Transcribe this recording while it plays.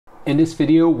In this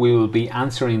video, we will be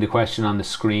answering the question on the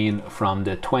screen from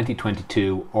the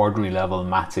 2022 Ordinary Level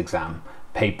Maths exam,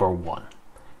 paper 1.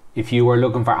 If you are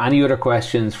looking for any other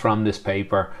questions from this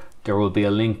paper, there will be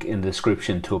a link in the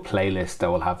description to a playlist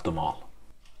that will have them all.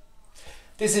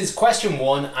 This is question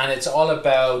 1 and it's all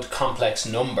about complex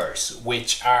numbers,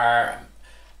 which are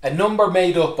a number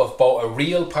made up of both a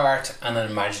real part and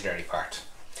an imaginary part.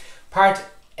 Part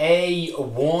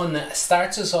A1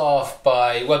 starts us off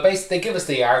by, well, basically they give us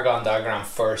the Argon diagram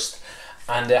first,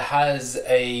 and it has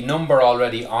a number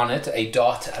already on it, a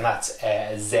dot, and that's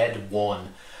Z1.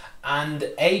 And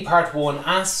A part 1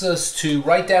 asks us to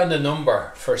write down the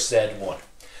number for Z1.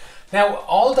 Now,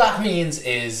 all that means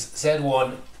is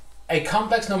Z1, a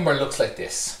complex number looks like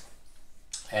this,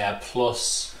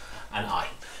 plus an I.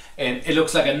 And it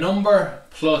looks like a number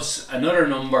plus another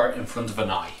number in front of an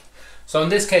I. So in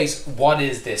this case, what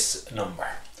is this number?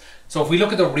 So if we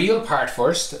look at the real part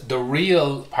first, the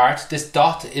real part, this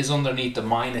dot is underneath the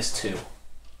 -2.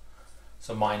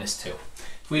 So -2.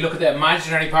 If we look at the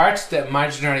imaginary part, the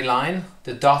imaginary line,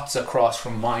 the dot's across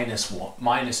from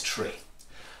 -3.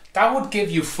 That would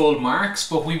give you full marks,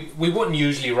 but we wouldn't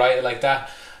usually write it like that.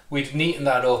 We'd neaten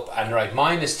that up and write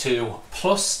 -2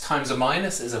 plus times a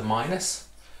minus is a minus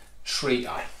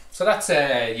 3i. So that's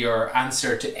your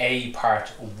answer to A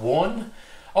part 1.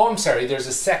 Oh, I'm sorry, there's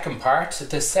a second part.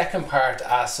 The second part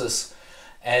asks us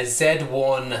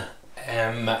Z1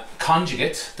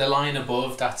 conjugate. The line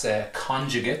above, that's a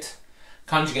conjugate.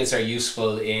 Conjugates are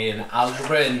useful in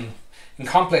algebra, in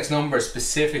complex numbers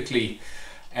specifically,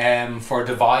 for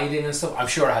dividing and stuff. I'm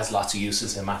sure it has lots of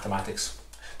uses in mathematics.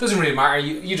 Doesn't really matter,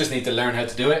 you just need to learn how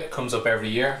to do it. It comes up every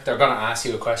year. They're going to ask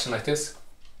you a question like this.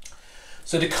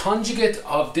 So the conjugate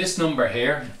of this number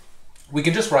here, we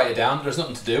can just write it down, there's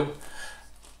nothing to do,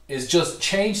 is just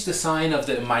change the sign of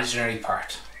the imaginary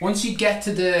part. Once you get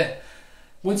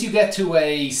to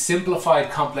a simplified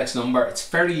complex number, it's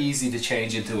very easy to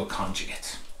change into a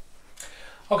conjugate.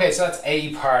 Okay, so that's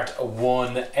A part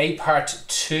 1. A part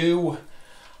 2,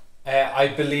 I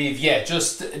believe, yeah,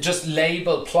 just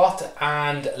label, plot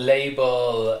and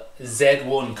label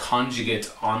Z1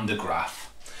 conjugate on the graph.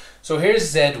 So here's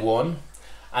Z1.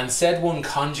 And Z1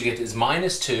 conjugate is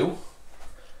 -2,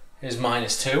 here's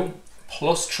 -2,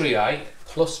 plus 3i,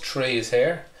 plus 3 is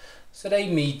here. So they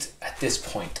meet at this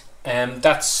point.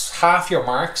 That's half your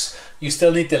marks. You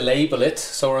still need to label it.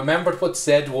 So remember to put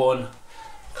Z1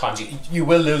 conjugate. You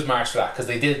will lose marks for that because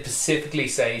they did specifically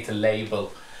say to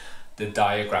label the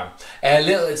diagram.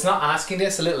 It's not asking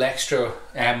this, a little extra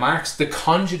marks. The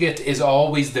conjugate is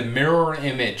always the mirror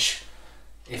image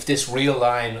if this real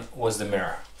line was the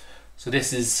mirror. So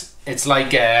this is, it's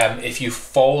like if you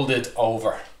fold it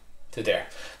over to there.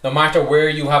 No matter where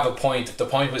you have a point, if the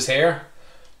point was here,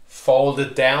 fold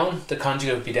it down, the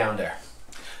conjugate would be down there.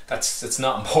 It's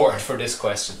not important for this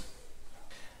question.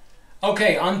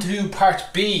 Okay, on to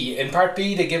part B. In part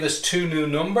B, they give us two new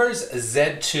numbers.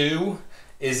 Z2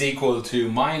 is equal to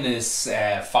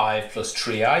 -5 plus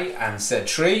 3i, and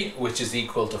Z3, which is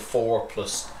equal to 4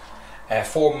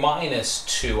 minus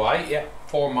 2i. Yeah,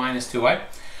 4 minus 2i.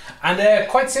 And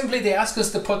quite simply, they ask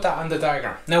us to put that on the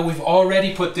diagram. Now, we've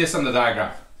already put this on the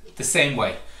diagram the same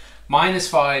way.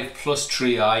 -5 plus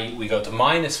 3i, we go to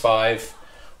 -5,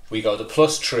 we go to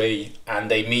plus 3,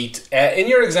 and they meet. In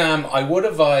your exam, I would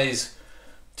advise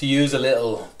to use a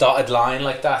little dotted line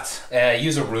like that.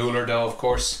 Use a ruler though, of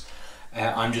course.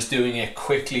 I'm just doing it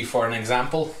quickly for an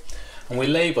example. And we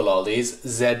label all these.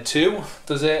 Z2,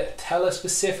 does it tell us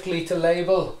specifically to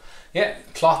label? Yeah,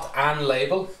 plot and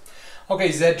label. Okay,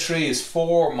 Z3 is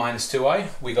 4 minus 2i.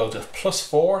 We go to plus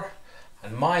 4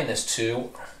 and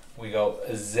 -2. We go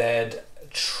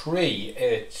Z3.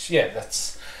 Yeah,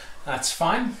 that's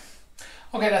fine.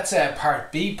 Okay, that's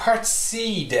part B. Part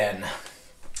C then.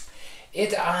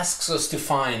 It asks us to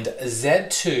find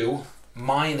Z2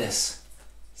 minus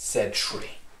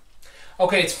Z3.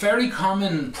 Okay, it's very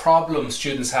common problem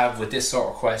students have with this sort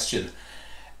of question.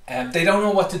 They don't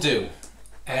know what to do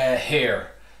here.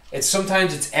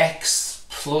 Sometimes it's X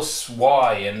plus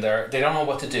Y and they don't know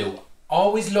what to do.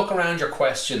 Always look around your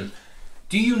question.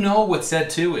 Do you know what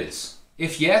Z2 is?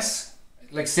 If yes,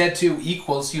 like Z2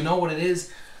 equals, you know what it is,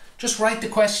 just write the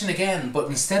question again, but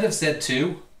instead of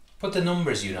Z2, put the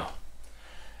numbers you know.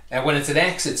 And when it's an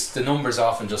X, the number's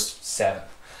often just 7.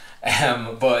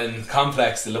 But in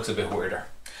complex, it looks a bit weirder.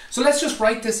 So let's just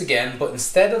write this again, but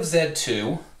instead of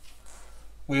Z2,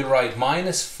 we'll write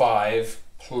 -5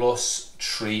 plus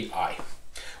 3i.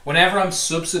 Whenever I'm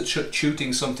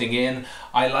substituting something in,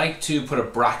 I like to put a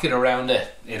bracket around it.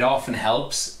 It often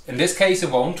helps. In this case it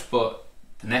won't, but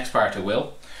the next part it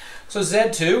will. So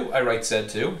Z2, I write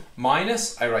Z2,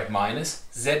 minus, I write minus,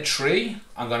 Z3,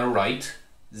 I'm going to write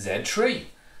Z3,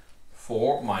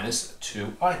 4 minus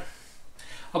 2i.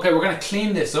 Okay, we're going to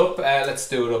clean this up. Let's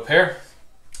do it up here.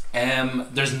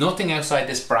 There's nothing outside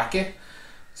this bracket,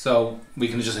 so we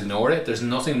can just ignore it. There's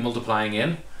nothing multiplying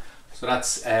in. So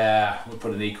that's, we'll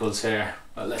put an equals here.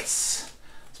 Well, let's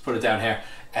put it down here.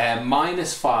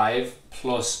 Minus 5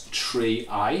 plus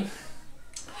 3i.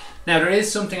 Now there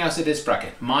is something outside this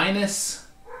bracket. Minus,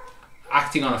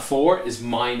 acting on a 4 is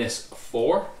minus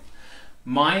 4.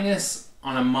 Minus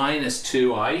on a minus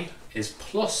 2i is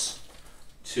plus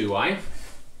 2i.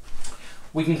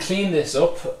 We can clean this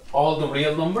up. All the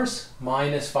real numbers,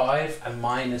 minus 5 and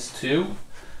minus 2,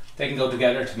 they can go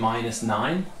together to minus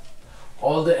 9.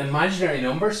 All the imaginary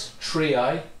numbers,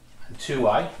 3i and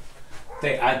 2i,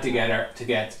 they add together to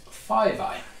get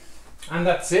 5i. And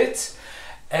that's it.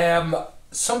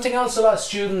 Something else a lot of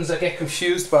students that get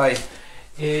confused by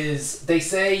is they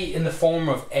say in the form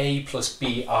of a plus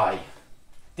bi.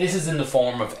 This is in the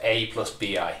form of a plus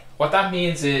bi. What that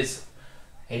means is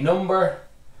a number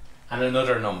and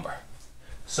another number.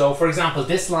 So for example,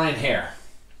 this line here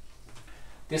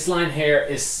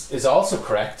is also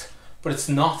correct, but it's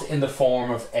not in the form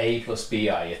of a plus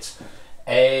bi. It's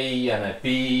a and a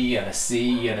b and a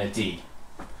c and a d.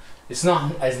 It's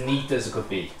not as neat as it could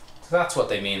be. So that's what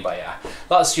they mean by that.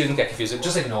 A lot of students get confused.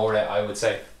 Just ignore it, I would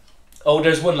say. Oh,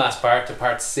 there's one last part, the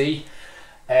part C.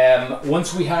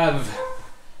 Once we have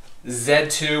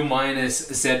Z2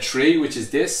 minus Z3, which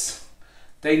is this,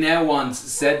 they now want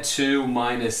Z2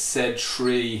 minus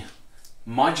Z3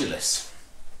 modulus.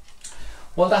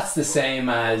 Well, that's the same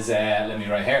as, let me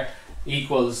write here,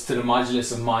 equals to the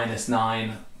modulus of minus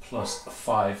 9 plus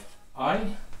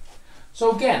 5i.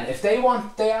 So again, if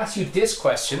they ask you this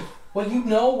question, well, you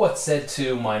know what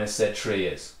Z2 minus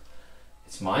Z3 is.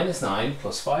 It's minus 9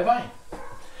 plus 5i.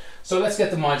 So let's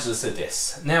get the modulus of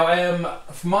this. Now,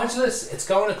 for modulus, it's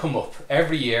going to come up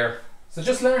every year. So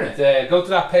just learn it. Go to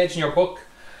that page in your book,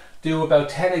 do about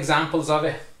 10 examples of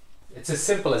it. It's as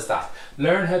simple as that.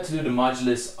 Learn how to do the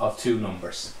modulus of two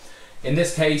numbers. In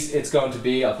this case, it's going to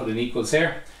be, I'll put an equals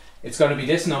here. It's going to be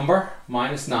this number,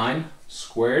 minus 9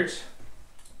 squared,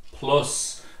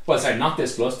 plus, well, sorry, not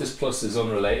this plus is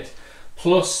unrelated,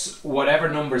 plus whatever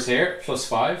numbers here, plus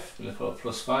 5, we'll put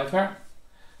plus 5 here,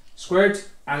 squared,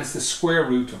 and it's the square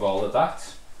root of all of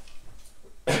that.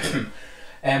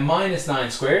 And minus 9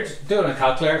 squared, do it on a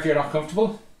calculator if you're not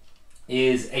comfortable,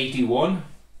 is 81.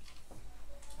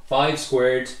 5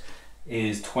 squared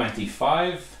is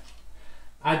 25.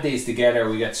 Add these together,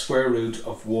 we get square root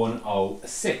of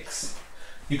 106.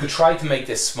 You could try to make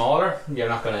this smaller. You're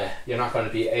not gonna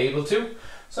be able to.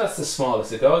 So that's the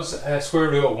smallest it goes.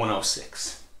 Square root of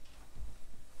 106.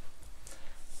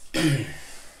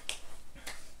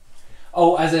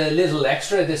 Oh, as a little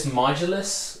extra, this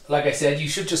modulus, like I said, you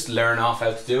should just learn off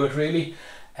how to do it really.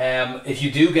 If you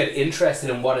do get interested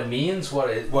in what it means, what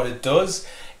it does,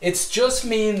 it just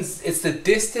means it's the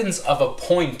distance of a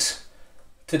point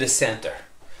to the center.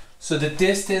 So the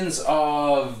distance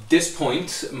of this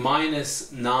point,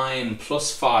 minus 9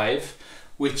 plus 5,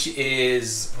 which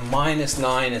is minus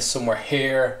 9 is somewhere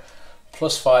here,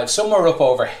 plus 5, somewhere up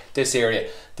over this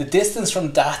area. The distance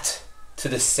from that to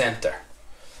the center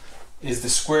is the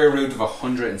square root of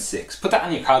 106. Put that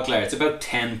on your calculator, it's about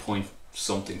 10 point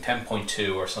something,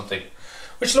 10.2 or something,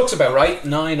 which looks about right.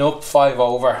 9 up, 5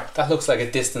 over, that looks like a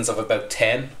distance of about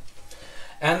 10.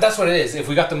 And that's what it is. If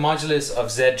we got the modulus of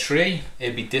Z3,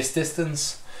 it'd be this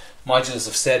distance. Modulus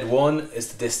of Z1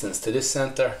 is the distance to this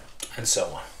center, and so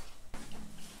on.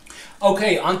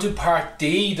 Okay, on to part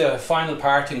D, the final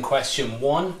part in question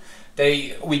 1.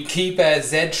 We keep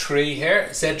Z3 here.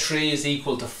 Z3 is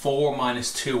equal to 4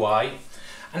 minus 2i.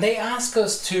 And they ask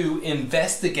us to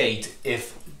investigate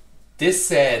if this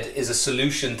Z is a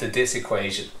solution to this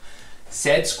equation.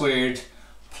 Z squared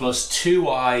plus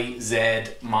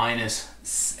 2iz minus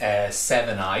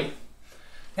 7i.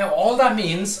 Now all that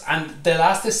means, and they'll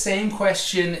ask the same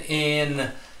question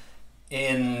in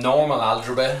normal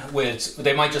algebra,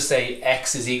 they might just say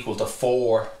x is equal to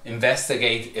 4.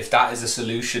 Investigate if that is a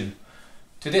solution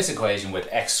to this equation with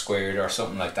x squared or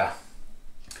something like that.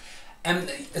 And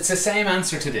it's the same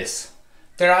answer to this.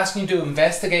 They're asking you to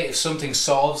investigate if something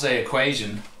solves an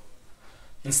equation.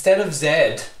 Instead of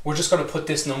z, we're just going to put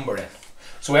this number in.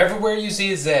 So everywhere you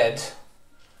see a z,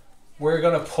 we're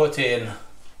going to put in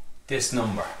this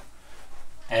number.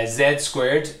 Z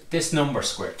squared, this number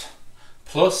squared.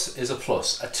 Plus is a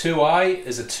plus. A 2i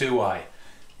is a 2i.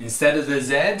 Instead of the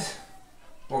z,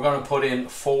 we're going to put in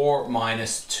 4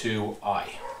 minus 2i.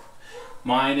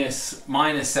 minus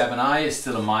 7i is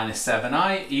still a minus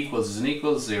 7i, equals is an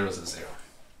equals, 0 is a 0.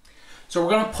 So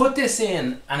we're going to put this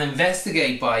in and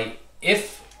investigate by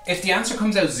if the answer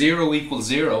comes out 0 equals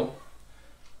 0,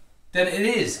 then it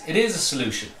is a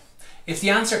solution. If the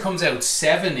answer comes out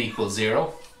 7 equals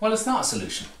 0, well, it's not a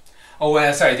solution.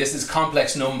 Oh, sorry, this is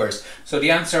complex numbers. So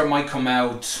the answer might come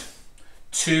out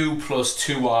 2 plus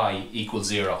 2i equals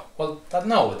 0. Well,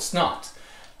 no, it's not.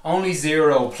 Only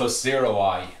 0 plus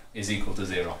 0i is equal to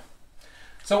 0.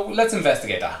 So let's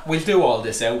investigate that. We'll do all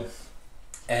this out.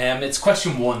 It's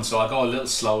question 1, so I'll go a little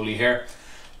slowly here.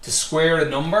 To square a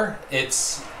number,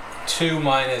 it's 4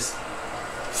 minus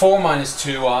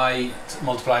 2i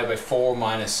multiplied by 4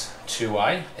 minus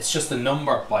 2i. It's just a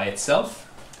number by itself.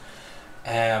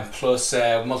 Plus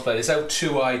multiply this out,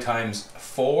 2i times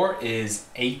 4 is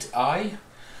 8i.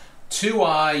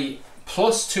 2i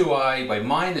plus 2i by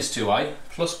minus 2i,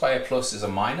 plus by a plus is a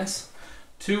minus.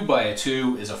 2 by a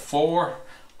 2 is a 4.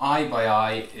 I by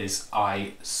I is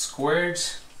I squared.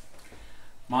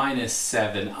 Minus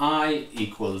 7i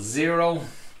equals 0.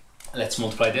 Let's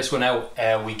multiply this one out.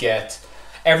 We get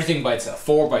everything by itself.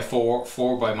 4 by 4,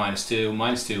 4 by minus 2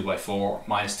 by 4,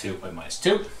 minus 2 by minus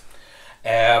 2.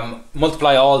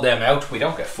 Multiply all them out, we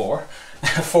don't get 4.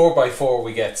 4 by 4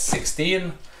 we get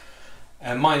 16.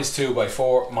 Minus 2 by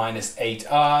 4 minus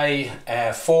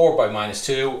 8i. 4 by minus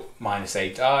 2 minus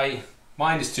 8i.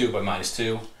 Minus 2 by minus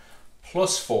 2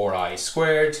 plus 4i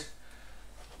squared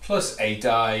plus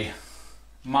 8i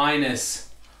minus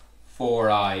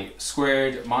 4i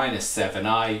squared minus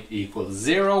 7i equals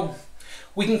 0.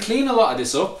 We can clean a lot of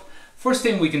this up. First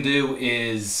thing we can do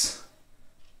is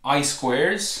I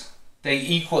squares. They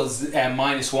equals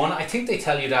minus 1. I think they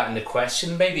tell you that in the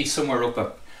question, maybe somewhere up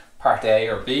at part A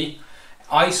or B.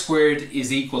 I squared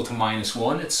is equal to minus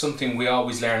 1. It's something we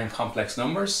always learn in complex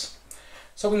numbers.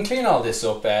 So we can clean all this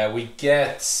up. We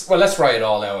get, well, let's write it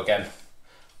all out again.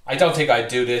 I don't think I'd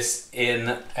do this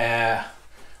in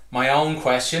my own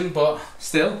question, but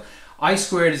still, I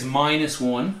squared is minus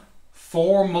 1.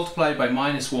 4 multiplied by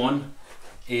minus 1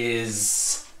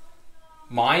 is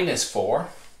minus 4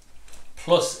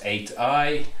 plus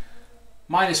 8i.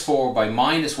 Minus 4 by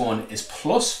minus 1 is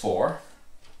plus 4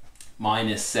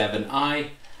 minus 7i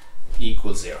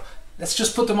equals 0. Let's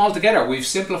just put them all together. We've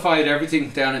simplified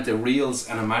everything down into reals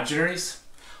and imaginaries.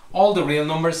 All the real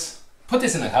numbers. Put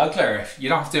this in a calculator. You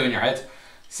don't have to do it in your head.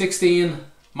 16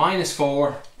 minus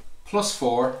 4 plus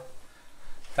 4.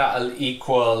 That'll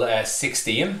equal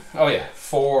 16. Oh yeah,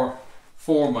 4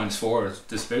 minus 4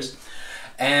 disappears.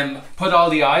 Put all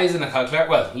the i's in a calculator.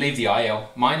 Well, leave the I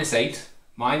out. Minus 8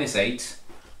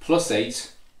 plus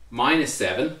 8 minus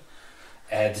 7.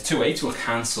 The two 8's will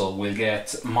cancel. We'll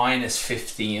get minus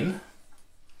 15.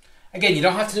 Again, you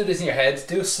don't have to do this in your head.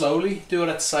 Do it slowly. Do it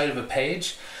at the side of a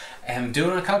page. Do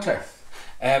it on a calculator.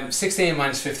 16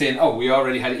 minus 15. Oh, we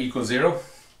already had it equal 0.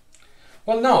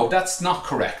 Well, no, that's not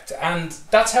correct. And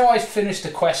that's how I finished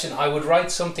the question. I would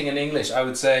write something in English. I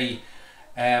would say,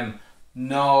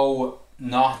 no,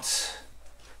 not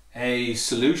a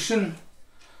solution.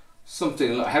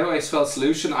 Something like, how do I spell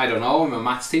solution? I don't know. I'm a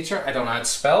maths teacher. I don't know how to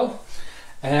spell.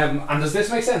 And does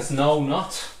this make sense? No,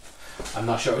 not. I'm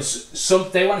not sure.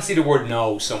 They want to see the word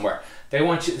no somewhere. They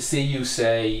want you to see you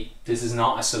say this is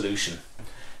not a solution.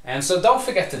 And so don't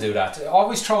forget to do that.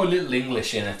 Always throw a little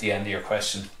English in at the end of your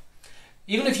question.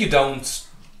 Even if you don't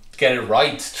get it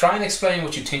right, try and explain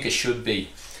what you think it should be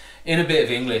in a bit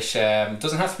of English.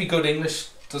 Doesn't have to be good English.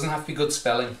 Doesn't have to be good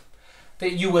spelling.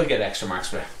 You will get extra marks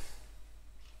for it.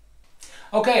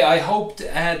 Okay, I hope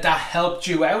that helped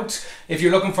you out. If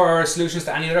you're looking for solutions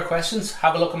to any other questions,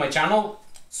 have a look at my channel.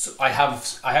 I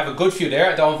have a good few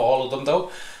there. I don't have all of them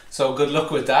though. So good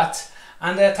luck with that.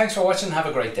 And thanks for watching. Have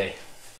a great day.